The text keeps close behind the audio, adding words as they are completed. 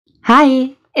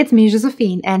Hi, it's me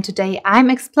Josephine, and today I'm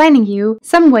explaining you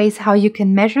some ways how you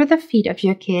can measure the feet of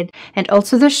your kid and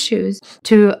also the shoes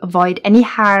to avoid any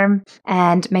harm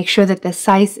and make sure that the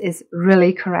size is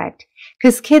really correct.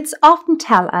 Because kids often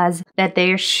tell us that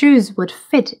their shoes would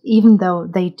fit even though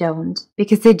they don't,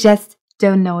 because they just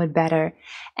don't know it better.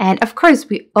 And of course,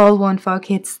 we all want for our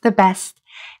kids the best,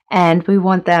 and we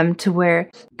want them to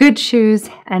wear good shoes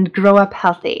and grow up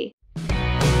healthy.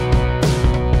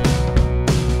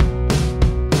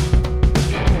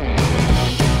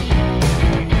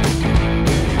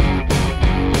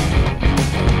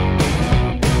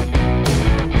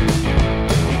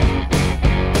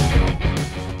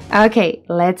 Okay,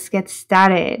 let's get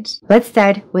started. Let's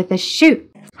start with the shoe.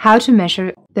 How to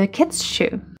measure the kid's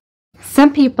shoe.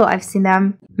 Some people, I've seen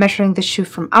them measuring the shoe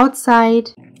from outside,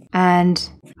 and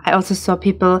I also saw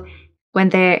people when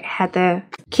they had the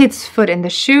kid's foot in the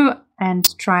shoe and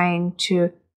trying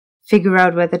to figure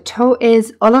out where the toe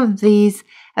is. All of these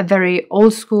are very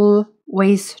old school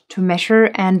ways to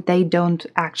measure, and they don't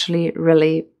actually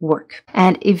really work.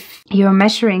 And if you're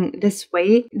measuring this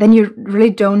way, then you really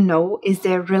don't know, is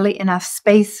there really enough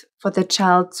space for the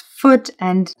child's foot,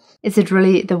 and is it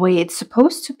really the way it's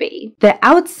supposed to be? The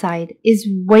outside is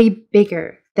way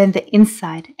bigger than the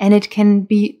inside, and it can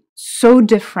be so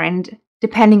different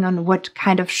depending on what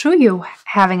kind of shoe you're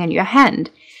having in your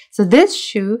hand. So this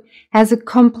shoe has a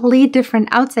complete different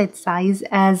outside size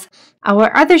as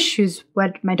our other shoes,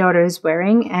 what my daughter is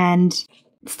wearing, and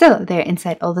still they're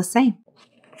inside all the same.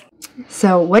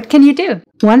 So what can you do?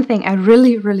 One thing I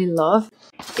really love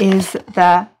is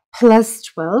the plus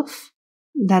 12.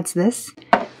 That's this.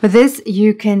 With this,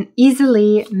 you can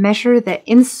easily measure the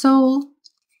insole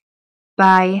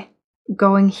by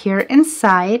going here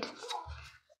inside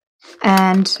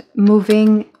and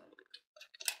moving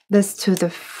this to the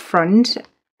front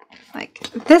like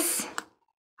this.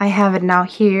 I have it now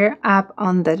here up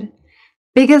on the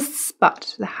biggest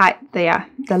spot, the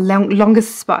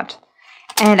longest spot,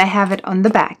 and I have it on the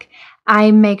back.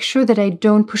 I make sure that I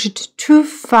don't push it too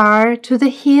far to the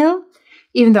heel,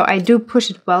 even though I do push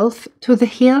it well to the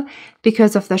heel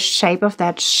because of the shape of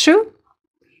that shoe.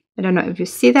 I don't know if you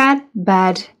see that,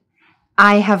 but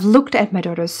I have looked at my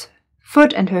daughter's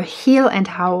foot and her heel and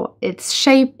how it's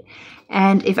shaped.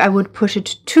 And if I would push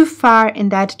it too far in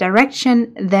that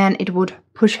direction, then it would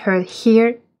push her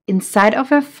here inside of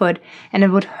her foot and it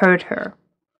would hurt her.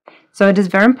 So it is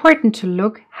very important to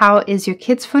look how is your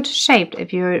kid's foot shaped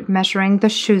if you're measuring the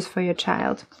shoes for your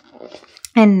child.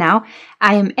 And now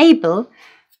I am able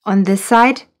on this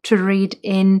side to read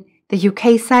in the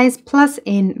UK size plus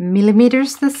in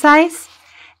millimeters the size,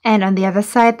 and on the other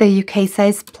side the UK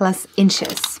size plus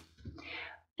inches.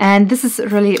 And this is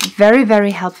really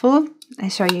very helpful. I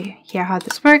show you here how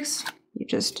this works. You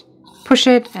just push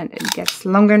it and it gets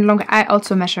longer and longer. I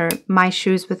also measure my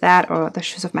shoes with that, or the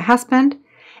shoes of my husband.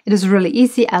 It is really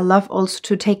easy. I love also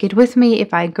to take it with me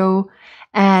if I go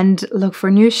and look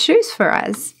for new shoes for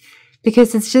us,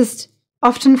 because it's just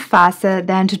often faster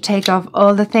than to take off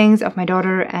all the things of my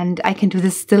daughter, and I can do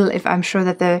this still if I'm sure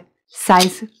that the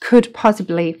size could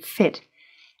possibly fit.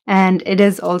 And it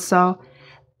is also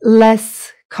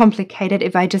less complicated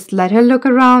if I just let her look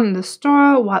around in the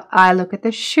store while I look at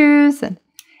the shoes, and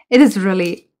it is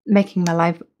really making my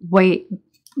life way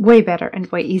better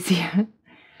and way easier.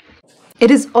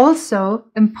 It is also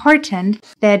important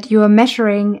that you are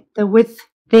measuring the width.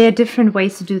 There are different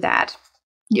ways to do that.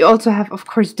 You also have, of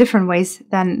course, different ways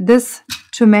than this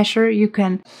to measure. You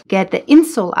can get the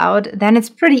insole out, then it's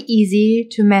pretty easy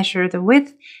to measure the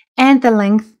width and the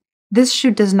length. This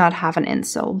shoe does not have an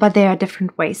insole, but there are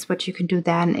different ways what you can do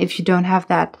then if you don't have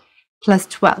that plus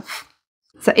 12.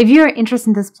 So if you're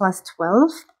interested in this plus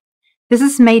 12, this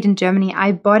is made in Germany.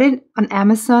 I bought it on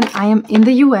Amazon. I am in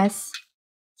the US,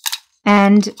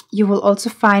 and you will also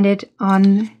find it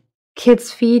on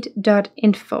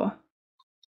kidsfeet.info.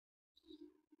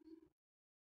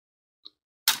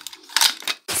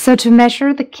 So to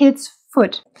measure the kid's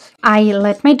foot, I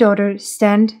let my daughter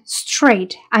stand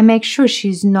straight. I make sure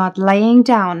she's not laying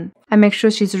down. I make sure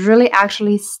she's really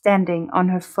actually standing on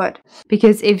her foot.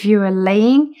 Because if you are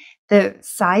laying, the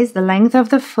size, the length of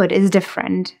the foot is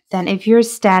different than if you're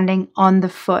standing on the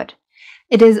foot.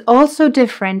 It is also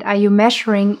different. Are you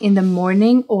measuring in the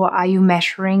morning or are you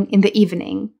measuring in the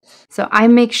evening? So I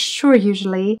make sure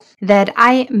usually that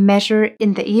I measure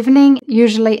in the evening.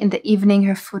 Usually in the evening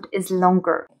her foot is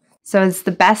longer. So it's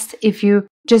the best if you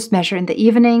just measure in the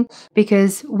evening,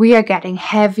 because we are getting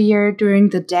heavier during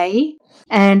the day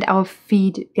and our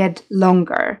feet get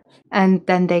longer, and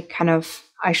then they kind of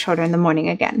I shorter in the morning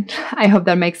again. I hope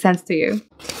that makes sense to you.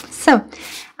 So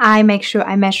I make sure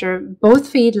I measure both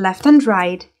feet, left and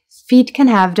right. Feet can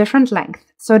have different length,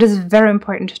 so it is very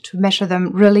important to measure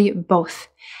them really both.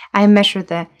 I measure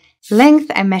the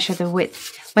length, I measure the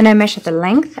width. When I measure the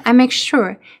length, I make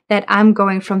sure that I'm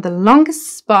going from the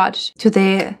longest spot to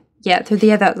the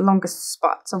other longest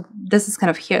spot. So this is kind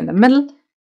of here in the middle,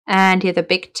 and here the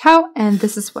big toe, and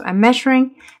this is what I'm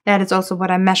measuring. That is also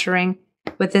what I'm measuring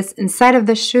with this inside of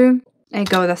the shoe. I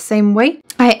go the same way.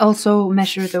 I also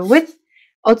measure the width,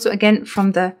 also again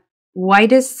from the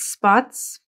widest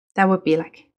spots. That would be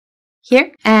like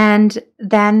here. And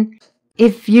then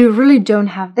if you really don't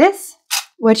have this,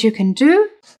 what you can do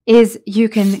is you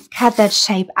can cut that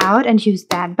shape out and use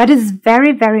that. But it's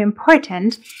very, very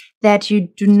important that you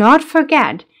do not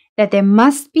forget that there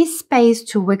must be space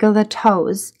to wiggle the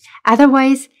toes.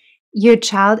 Otherwise, your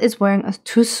child is wearing a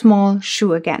too small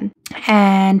shoe again.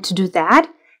 And to do that,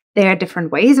 there are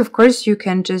different ways. Of course, you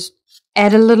can just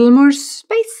add a little more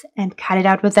space and cut it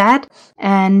out with that.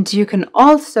 And you can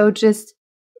also just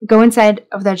go inside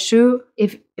of that shoe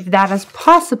if that is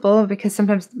possible, because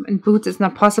sometimes in boots it's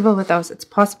not possible. With those it's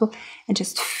possible. And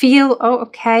just feel, oh,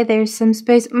 okay, there's some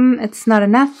space. It's not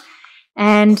enough.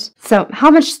 And so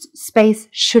how much space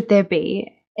should there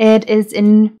be? It is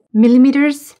in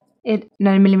millimeters.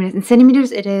 Not in millimeters, in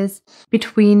centimeters. It is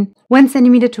between 1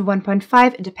 centimeter to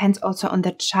 1.5. It depends also on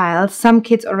the child. Some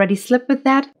kids already slip with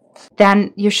that.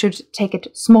 Then you should take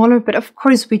it smaller. But of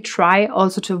course, we try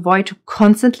also to avoid to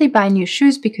constantly buy new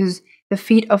shoes, because the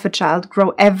feet of a child grow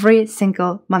every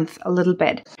single month a little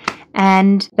bit.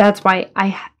 And that's why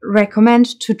I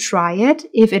recommend to try it.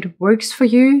 If it works for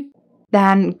you,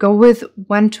 then go with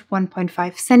 1 to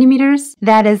 1.5 centimeters.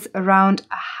 That is around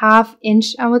a ½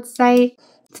 inch, I would say.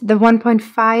 The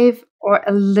 1.5 or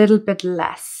a little bit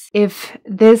less. If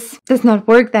this does not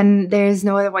work, then there is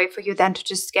no other way for you than to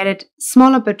just get it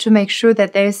smaller, but to make sure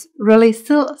that there's really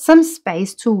still some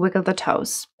space to wiggle the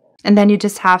toes. And then you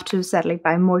just have to sadly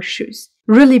buy more shoes.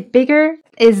 Really bigger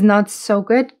is not so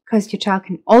good, because your child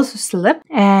can also slip,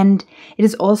 and it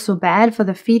is also bad for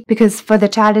the feet, because for the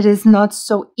child it is not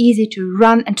so easy to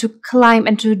run and to climb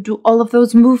and to do all of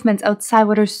those movements outside,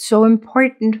 what are so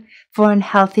important for a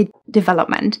healthy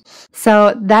development.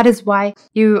 So that is why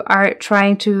you are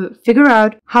trying to figure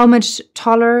out how much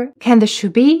taller can the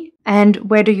shoe be, and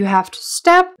where do you have to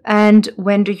step, and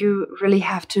when do you really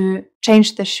have to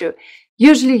change the shoe.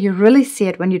 Usually you really see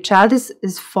it when your child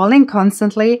is falling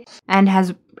constantly and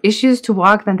has issues to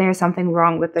walk, then there's something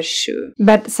wrong with the shoe.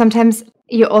 But sometimes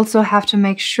you also have to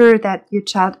make sure that your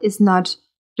child is not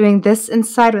doing this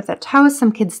inside with the toes.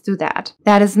 Some kids do that.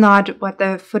 That is not what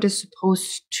the foot is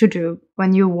supposed to do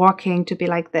when you're walking, to be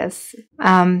like this.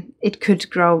 It could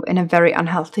grow in a very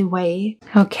unhealthy way.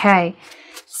 Okay,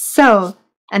 so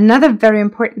another very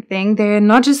important thing, there are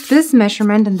not just this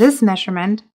measurement and this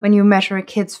measurement when you measure a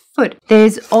kid's foot.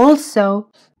 There's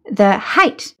also the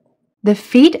height. The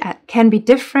feet can be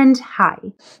different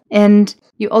high, and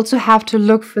you also have to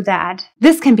look for that.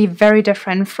 This can be very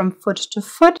different from foot to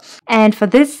foot, and for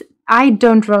this, I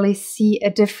don't really see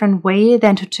a different way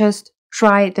than to just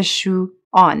try the shoe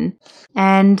on.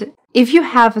 And if you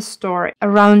have a store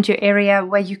around your area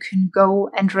where you can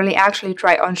go and really actually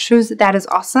try on shoes, that is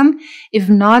awesome. If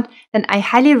not, then I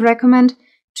highly recommend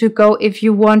to go, if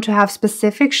you want to have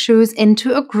specific shoes,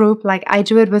 into a group like I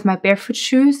do it with my barefoot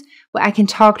shoes, where I can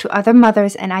talk to other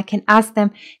mothers and I can ask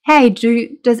them, hey,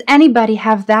 does anybody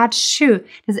have that shoe?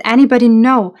 Does anybody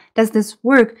know? Does this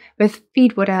work with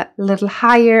feet that are a little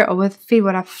higher or with feet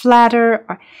that are flatter?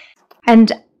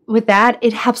 And with that,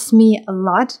 it helps me a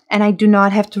lot, and I do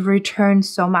not have to return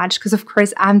so much, because of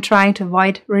course I'm trying to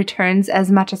avoid returns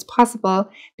as much as possible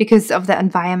because of the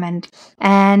environment.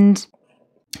 And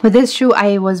with this shoe,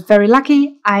 I was very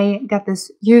lucky. I got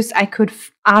this use. I could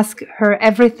ask her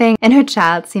everything, and her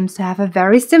child seems to have a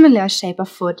very similar shape of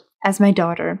foot as my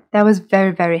daughter. That was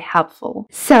very, very helpful.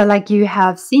 So like you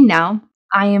have seen now,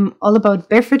 I am all about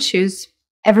barefoot shoes.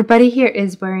 Everybody here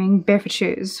is wearing barefoot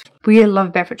shoes. We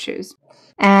love barefoot shoes.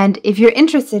 And if you're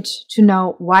interested to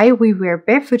know why we wear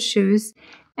barefoot shoes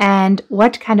and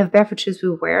what kind of barefoot shoes we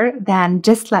wear, then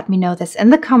just let me know this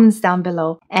in the comments down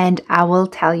below, and I will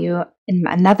tell you in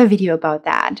another video about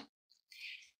that.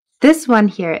 This one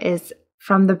here is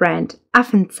from the brand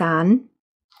Affenzahn.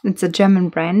 It's a German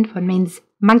brand, what means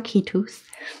monkey tooth.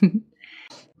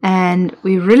 And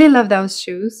we really love those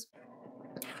shoes.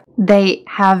 They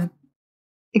have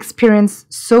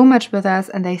experienced so much with us,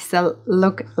 and they still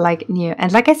look like new.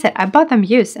 And like I said, I bought them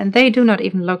used, and they do not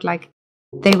even look like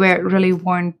they were really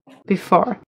worn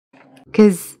before,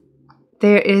 because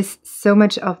there is so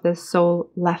much of the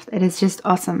sole left. It is just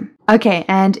awesome. Okay,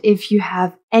 and if you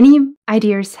have any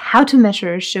ideas how to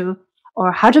measure a shoe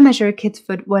or how to measure a kid's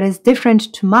foot, what is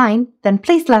different to mine, then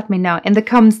please let me know in the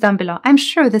comments down below. I'm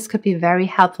sure this could be very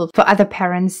helpful for other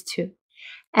parents too.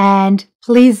 And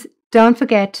please don't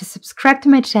forget to subscribe to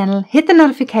my channel, hit the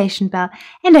notification bell,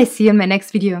 and I see you in my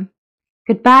next video.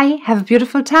 Goodbye, have a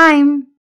beautiful time!